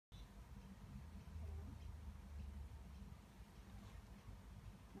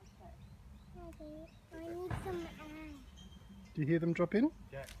I need some air. Do you hear them drop in?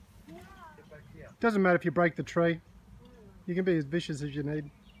 Jack, get back here. Doesn't matter if you break the tree. You can be as vicious as you need.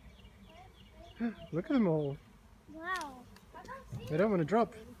 Look at them all. Wow. They don't want to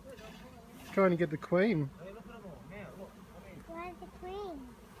drop. Trying to get the queen. Hey, look at them all. Now, look. Come in. Where's the queen?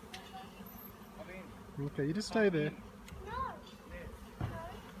 Come in. Okay, you just stay there. No.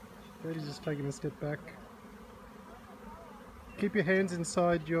 Daddy's just taking a step back. Keep your hands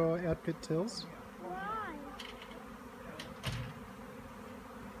inside your outfit, Tills. Why?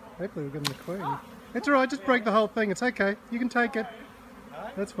 Hopefully we're getting the queen. It's alright, just break the whole thing. It's okay. You can take it.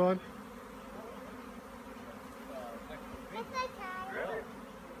 That's fine. It's okay. Really?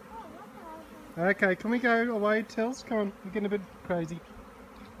 Oh, look at Okay, can we go away, Tills? Come on, we're getting a bit crazy.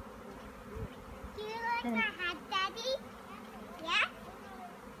 Do you like my hat, Daddy? Yeah?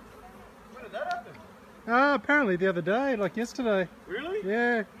 When did that happen? Ah, apparently the other day, like yesterday. Really?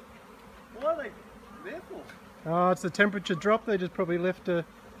 Yeah. Why are they there for? Oh, it's the temperature drop. They just probably left a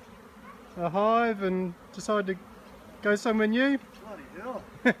hive and decided to go somewhere new. Bloody hell.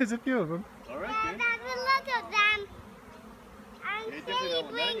 There's a few of them. I Yeah, reckon. there's a lot of them. Yeah, And you definitely she don't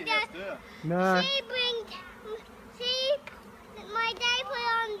want that in bring your house, do you? No. my dad put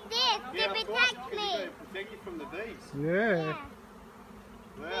on this Yeah, to of course, protect 'cause me. you're going to protect you from the bees. Yeah.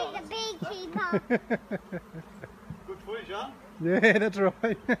 Wow, He's a that's beekeeper. good footage, huh? Yeah, that's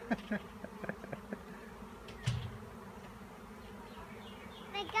right.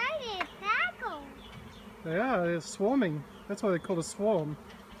 They go in a circle. They are. They're swarming. That's why they're called a swarm.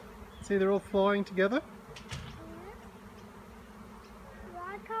 See, they're all flying together.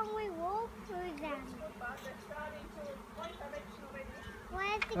 Why can't we walk through them?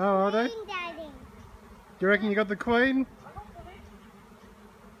 Where's the Oh, are they? queen, Daddy? Do you reckon you got the queen?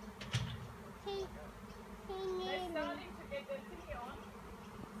 He knew me.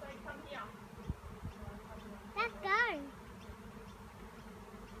 Let's go.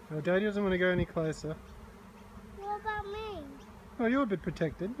 Oh, Daddy doesn't want to go any closer. What about me? Oh, you're a bit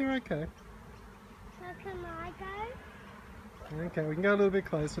protected. You're okay. So can I go? Okay, we can go a little bit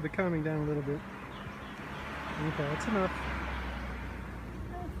closer. They're calming down a little bit. Okay, that's enough.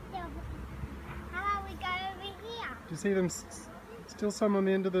 How about we go over here? Do you see them still some on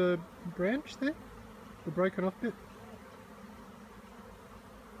the end of the branch there? The broken off bit?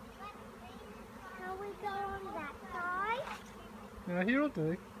 Can we go on that side? No, here will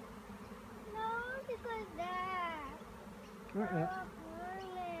do. No, because there. Uh-uh. Oh,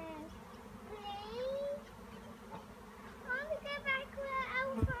 goodness. Please? I want to go back where our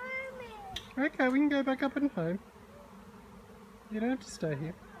home is. Okay, we can go back up and home. You don't have to stay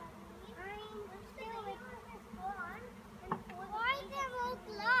here. Why is there all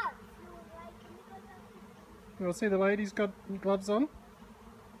gloves? Well, see the lady's got gloves on?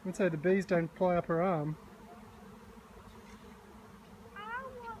 And so the bees don't fly up her arm. I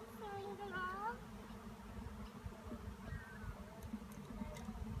want some gloves.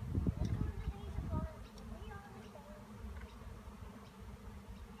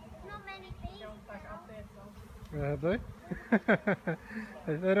 Not many bees. Have they?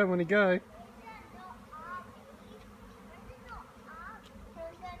 They don't want to go.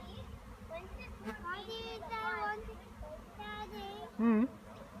 Why do you want to, Daddy? Hmm.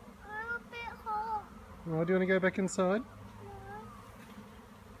 I'm a bit hot. Well, do you want to go back inside?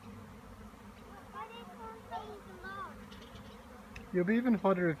 I just want some gloves. You'll be even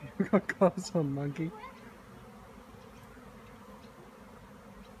hotter if you've got gloves on, monkey.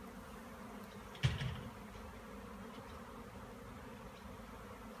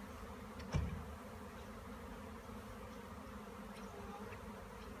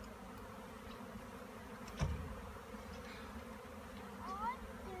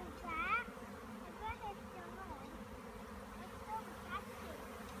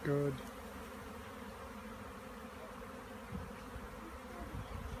 Good.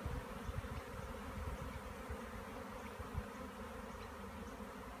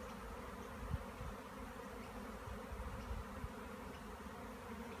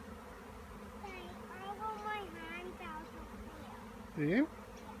 Do you?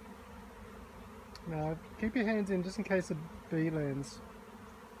 No, keep your hands in just in case a bee lands.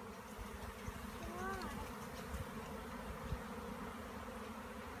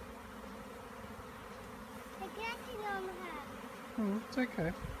 It's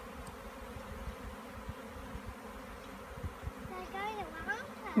okay.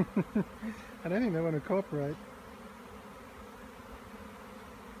 I don't think they want to cooperate.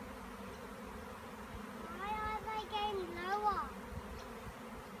 Why are they getting lower?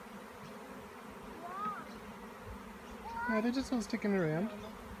 Why? No, they're just all sticking around.